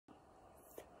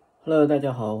Hello， 大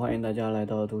家好，欢迎大家来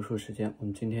到读书时间。我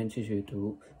们今天继续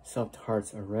读《Soft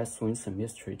Hearts: A Rett Swinson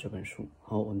Mystery》这本书。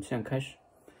好，我们现在开始。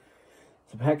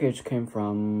The package came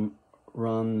from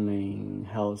Lodin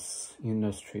Health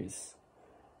Industries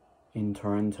in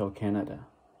Toronto, Canada.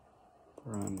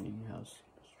 Lodin Health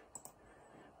Industries.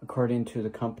 According to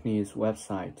the company's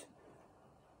website,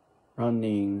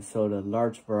 Lodin sold a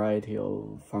large variety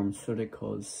of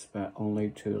pharmaceuticals, but only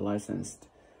to licensed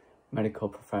medical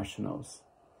professionals.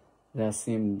 That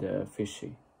seemed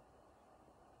fishy.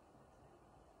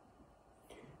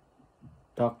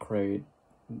 Doctorate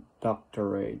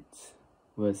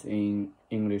was in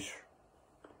English.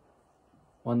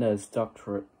 Wanda's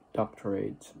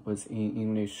doctorate was in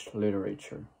English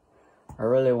literature. I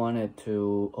really wanted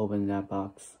to open that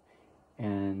box,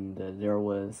 and there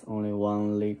was only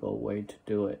one legal way to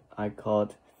do it. I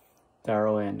called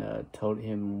Darryl and told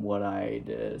him what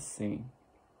I'd seen.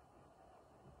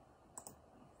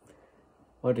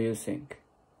 What do you think?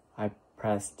 I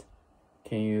pressed.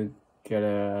 Can you get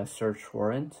a search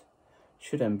warrant?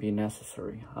 Shouldn't be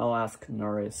necessary. I'll ask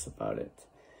Norris about it.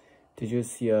 Did you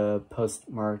see a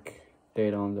postmark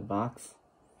date on the box?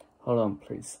 Hold on,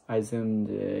 please. I zoomed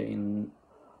in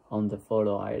on the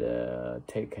photo I'd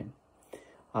taken.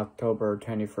 October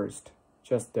 21st,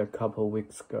 just a couple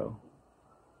weeks ago.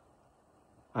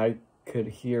 I could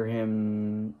hear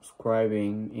him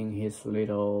scribbling in his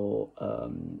little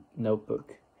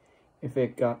notebook. If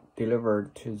it got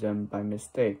delivered to them by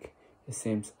mistake, it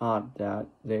seems odd that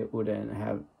they wouldn't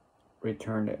have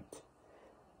returned it.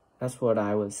 That's what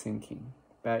I was thinking.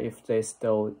 But if they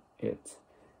stole it,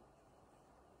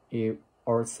 it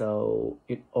also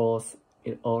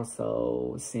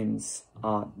seems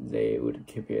odd they would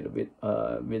keep it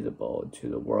visible to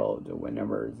the world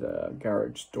whenever the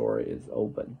garage door is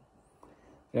open.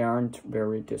 They aren't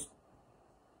very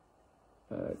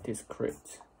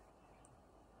discreet.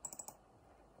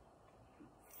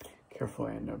 Careful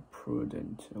and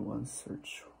prudent one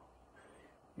search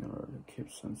in order to keep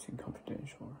something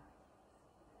confidential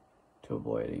to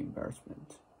avoid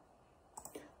embarrassment.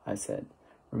 I said,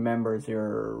 remember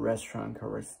their restaurant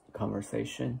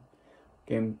conversation?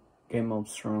 Game of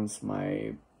Thrones,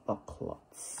 my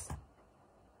buttocks.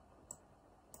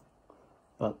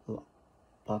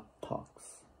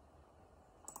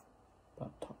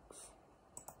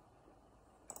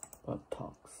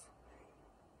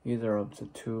 Either of the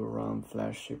two round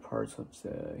fleshy parts of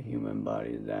the human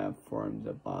body that form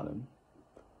the bottom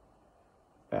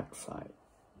backside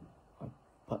of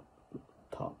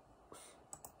buttocks.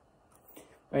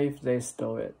 But if they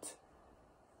stole it,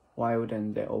 why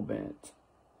wouldn't they open it?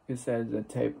 You said the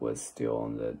tape was still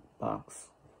on the box.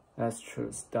 That's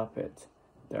true. Stop it,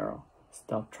 Darryl.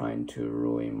 Stop trying to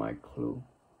ruin my clue.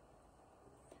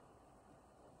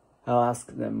 I'll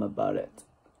ask them about it,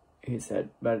 he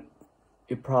said, but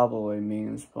it probably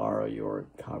means borrowing your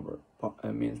cover. It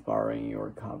probably means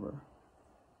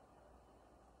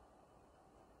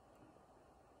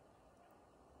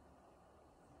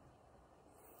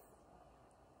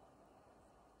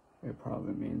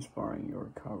borrowing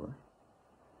your cover.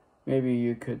 Maybe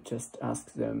you could just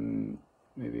ask them.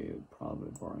 Maybe probably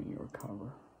borrowing your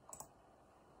cover.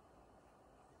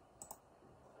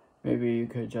 Maybe you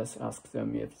could just ask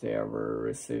them if they ever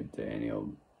received any of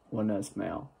Wanda's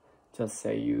mail. Just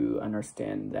say you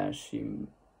understand that she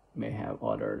may have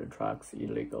ordered drugs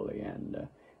illegally and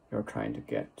you're trying to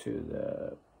get to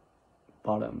the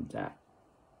bottom of that.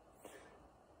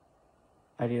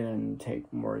 I didn't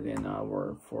take more than an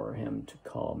hour for him to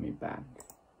call me back.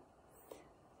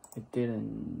 It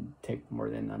didn't take more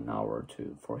than an hour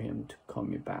for him to call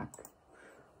me back.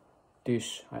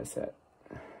 Dish, I said.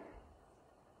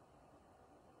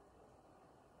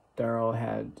 Darryl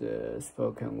had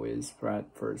spoken with Rett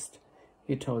first.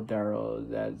 He told Darryl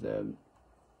that the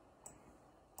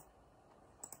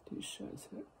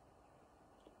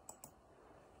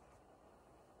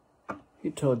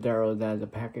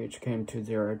package came to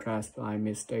their address by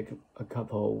mistake a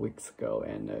couple of weeks ago,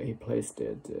 and he placed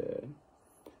it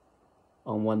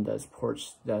on Wanda's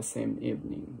porch that same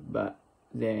evening. But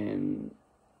then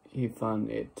he found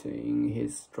it in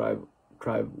his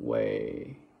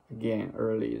driveway again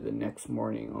early the next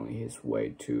morning on his way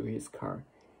to his car.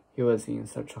 He was in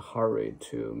such a hurry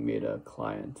to meet a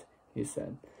client, he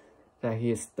said, that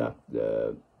he stuck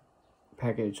the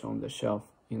package on the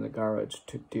shelf in the garage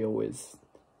to deal with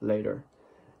later.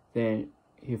 Then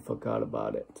he forgot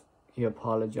about it. He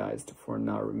apologized for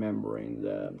not remembering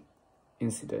the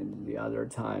incident the other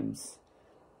times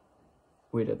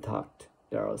we'd talked,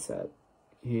 Darryl said.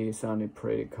 He sounded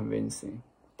pretty convincing.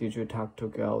 Did you talk to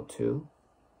Gail too?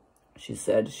 She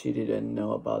said she didn't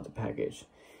know about the package.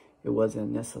 It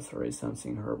wasn't necessarily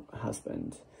something her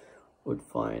husband would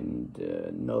find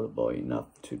notable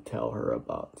enough to tell her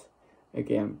about.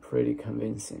 Again, pretty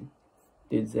convincing.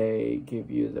 Did they give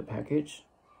you the package?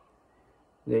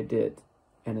 They did,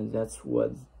 and that's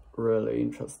what's really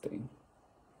interesting.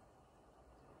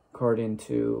 According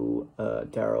to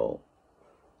Daryl,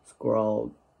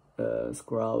 scrawled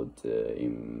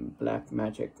in black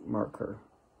magic marker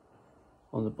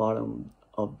on the bottom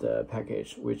of the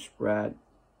package, which Brad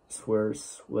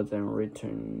swears wasn't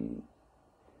written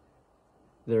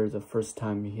there the first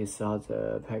time he saw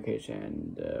the package,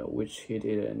 and which he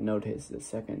didn't notice the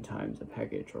second time the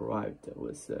package arrived,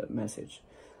 was the message,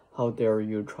 "How dare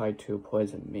you try to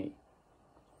poison me?"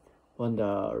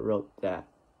 Wanda wrote that.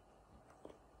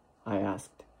 I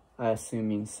asked. I'm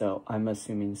assuming so.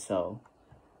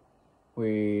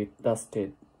 We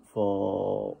dusted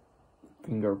for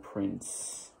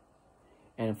fingerprints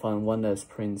and found Wanda's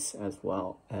prints as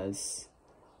well as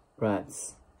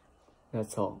Brad's.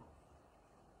 That's all.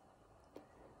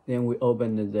 Then we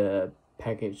opened the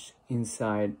package.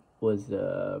 Inside was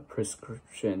a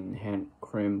prescription hand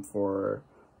cream for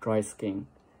dry skin.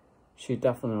 She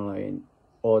definitely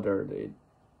ordered it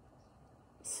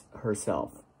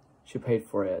herself. She paid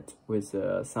for it with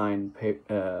a signed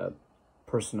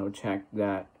personal check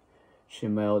that she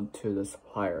mailed to the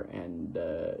supplier, and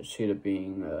she'd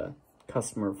been a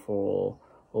customer for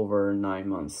over 9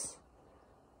 months.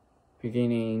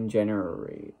 Beginning in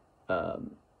January,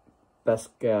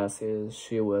 best guess is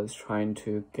she was trying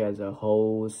to get the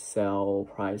wholesale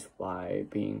price by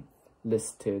being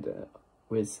listed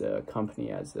with the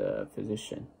company as a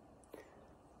physician.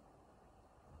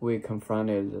 We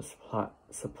confronted the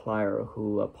supplier,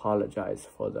 who apologized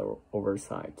for the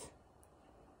oversight.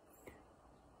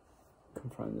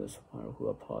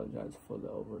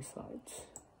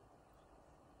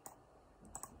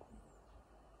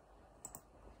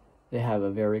 They have a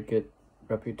very good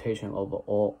reputation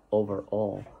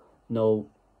overall. No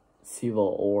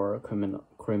civil or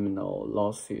criminal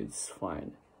lawsuits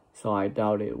filed, so I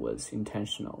doubt it was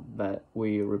intentional, but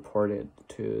we reported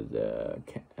to the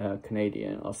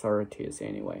Canadian authorities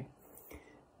anyway.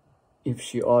 If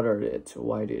she ordered it,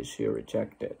 why did she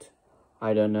reject it?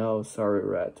 I don't know, sorry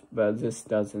Rett, but this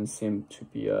doesn't seem to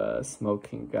be a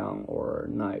smoking gun or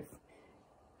knife,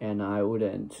 and I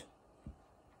wouldn't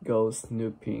go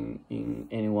snooping in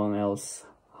anyone else's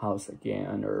house again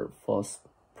under false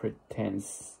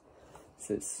pretenses.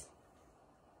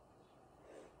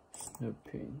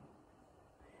 Snooping.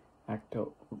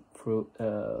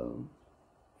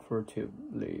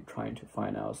 Furtively trying to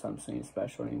find out something,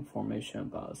 special information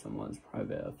about someone's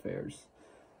private affairs.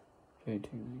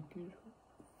 Furtive.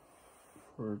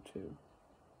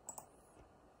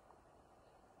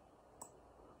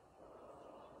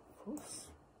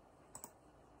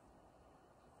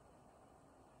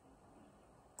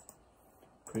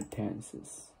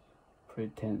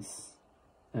 Pretense,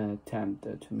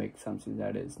 attempt to make something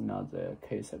that is not the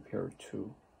case appear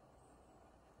true.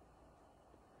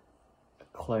 A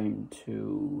claim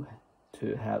to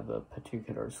have a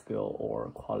particular skill or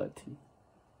quality.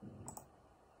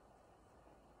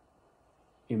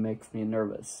 It makes me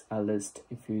nervous. At least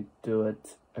if you do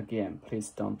it again, please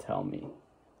don't tell me.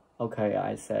 Okay,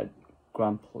 I said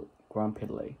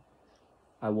grumpily.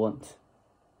 I won't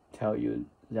tell you,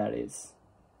 that is.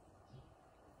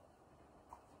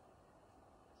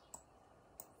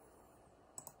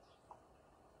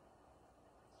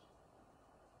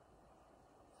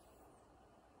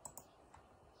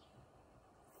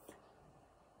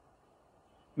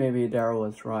 Maybe Daryl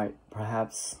was right.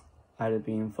 Perhaps I'd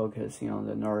been focusing on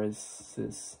the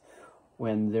Norrises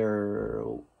when there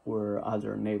were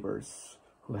other neighbors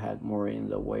who had more in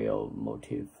the way of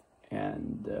motive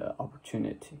and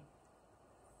opportunity.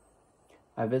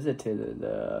 I visited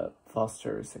the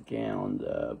Fosters again on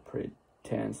the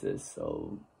pretenses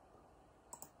of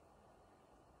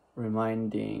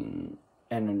reminding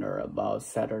Eleanor about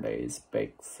Saturday's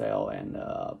bake sale and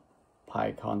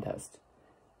pie contest.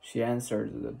 She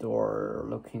answered the door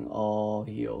looking all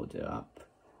healed up.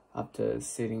 After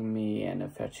seating me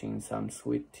and fetching some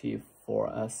sweet tea for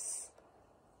us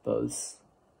both,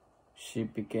 she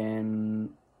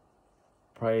began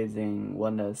praising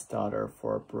Wanda's daughter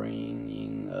for bringing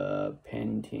in a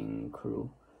painting crew,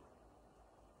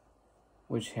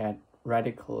 which had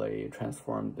radically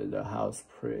transformed the house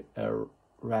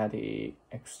ratty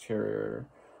exterior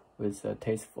with a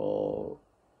tasteful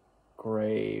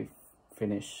gray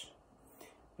finish.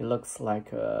 It looks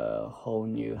like a whole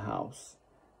new house,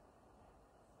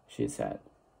 she said.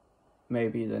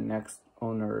 Maybe the next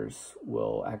owners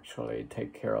will actually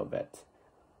take care of it.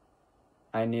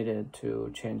 I needed to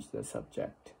change the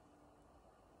subject.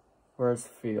 Where's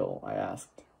Phil? I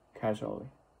asked, casually.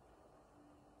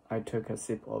 I took a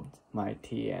sip of my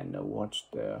tea and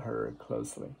watched her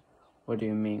closely. What do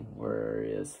you mean, where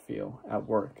is Phil? At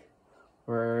work.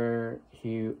 Where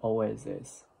he always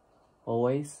is.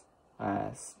 Always? I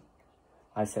asked.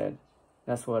 I said,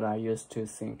 that's what I used to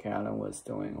think Alan was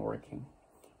doing, working.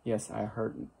 Yes, I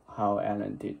heard how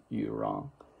Alan did you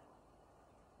wrong.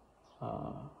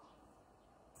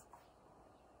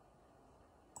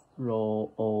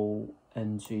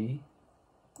 R-O-N-G.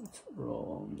 It's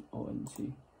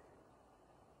R-O-N-G.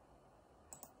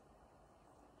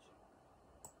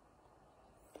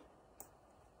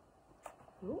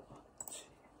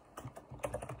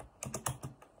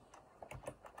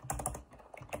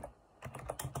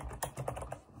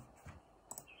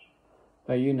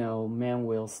 But you know, men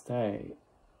will stay.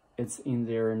 It's in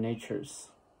their natures.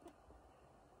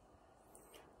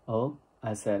 Oh,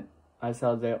 I said, I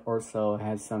thought they also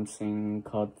had something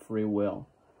called free will.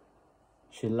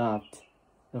 She laughed.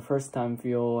 The first time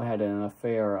Phil had an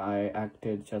affair, I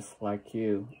acted just like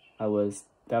you. I was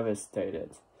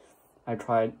devastated. I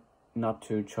tried not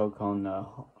to choke on a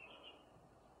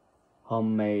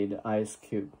homemade ice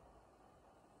cube.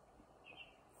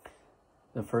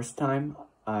 The first time,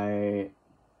 I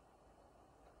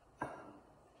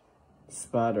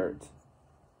sputtered.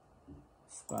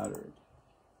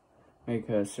 Make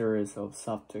a series of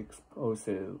soft,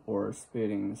 explosive, or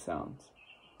spitting sounds.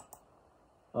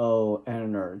 Oh,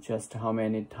 Eleanor, just how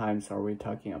many times are we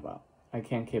talking about? I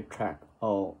can't keep track.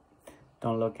 Oh,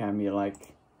 don't look at me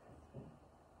like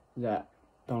that.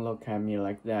 Don't look at me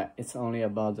like that. It's only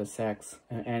about the sex,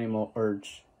 an animal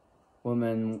urge.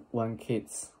 Women want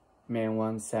kids, men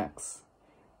want sex,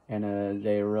 and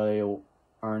they really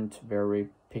aren't very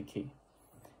picky.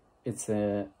 It's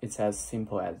as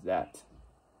simple as that.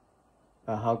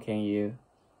 But how can you?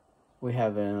 We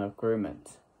have an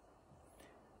agreement.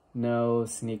 No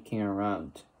sneaking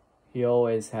around. He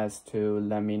always has to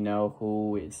let me know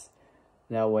who is.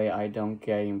 That way I don't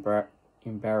get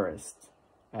embarrassed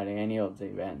at any of the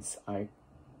events I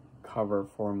cover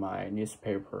for my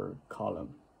newspaper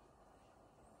column.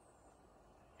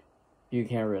 You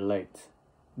can relate.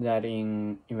 That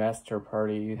investor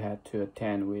party you had to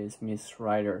attend with Miss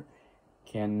Ryder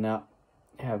cannot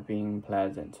have been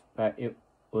pleasant, but it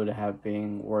would have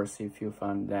been worse if you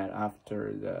found that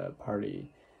after the party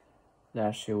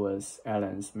that she was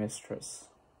Alan's mistress.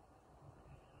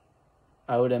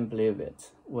 I wouldn't believe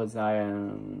it. Was I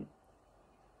an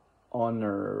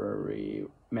honorary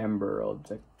member of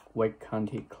the Wake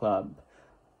County Club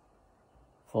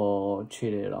for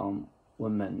cheated on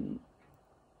women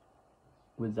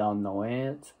without knowing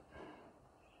it?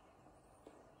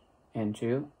 And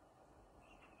you?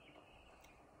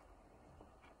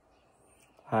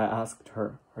 I asked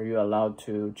her, are you allowed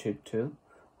to cheat too?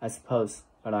 I suppose,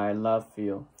 but I love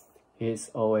Phil. He's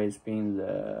always been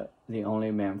the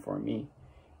only man for me.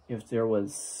 If there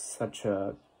was such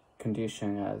a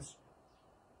condition as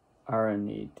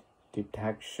irony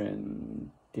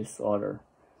detection disorder,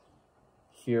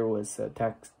 here was a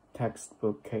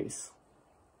textbook case.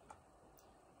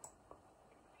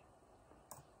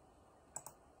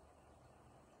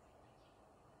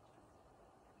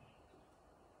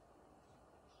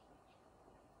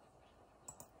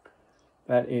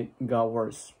 But it got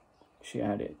worse, she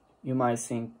added. You might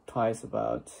think twice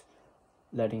about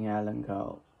letting Alan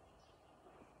go.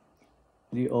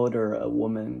 The older a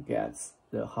woman gets,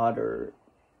 the harder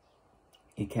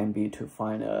it can be to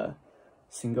find a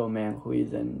single man who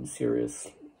isn't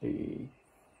seriously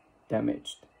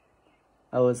damaged.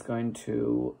 I was going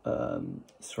to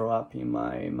throw up in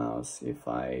my mouth if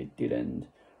I didn't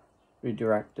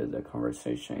redirect the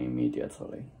conversation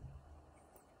immediately.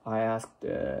 I asked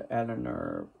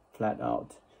Eleanor flat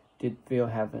out, did Phil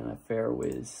have an affair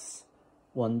with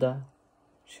Wanda?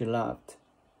 She laughed.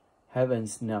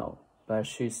 Heavens no, but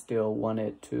she still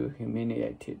wanted to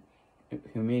humiliate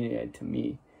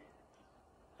me.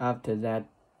 After that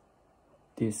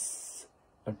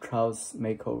disastrous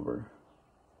makeover,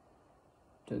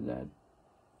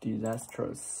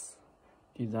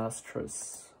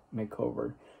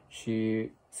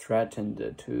 she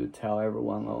threatened to tell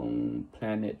everyone on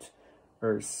planet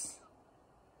Earth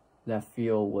that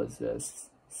Phil was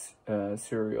a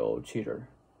serial cheater.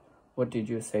 What did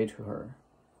you say to her?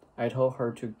 I told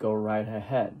her to go right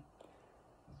ahead.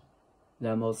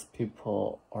 That most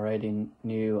people already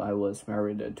knew I was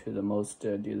married to the most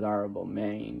desirable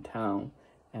man in town,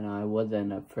 and I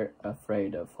wasn't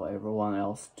afraid for everyone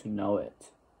else to know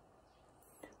it.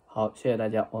 好，谢谢大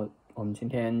家，我们今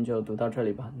天就读到这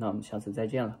里吧，那我们下次再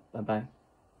见了，拜拜。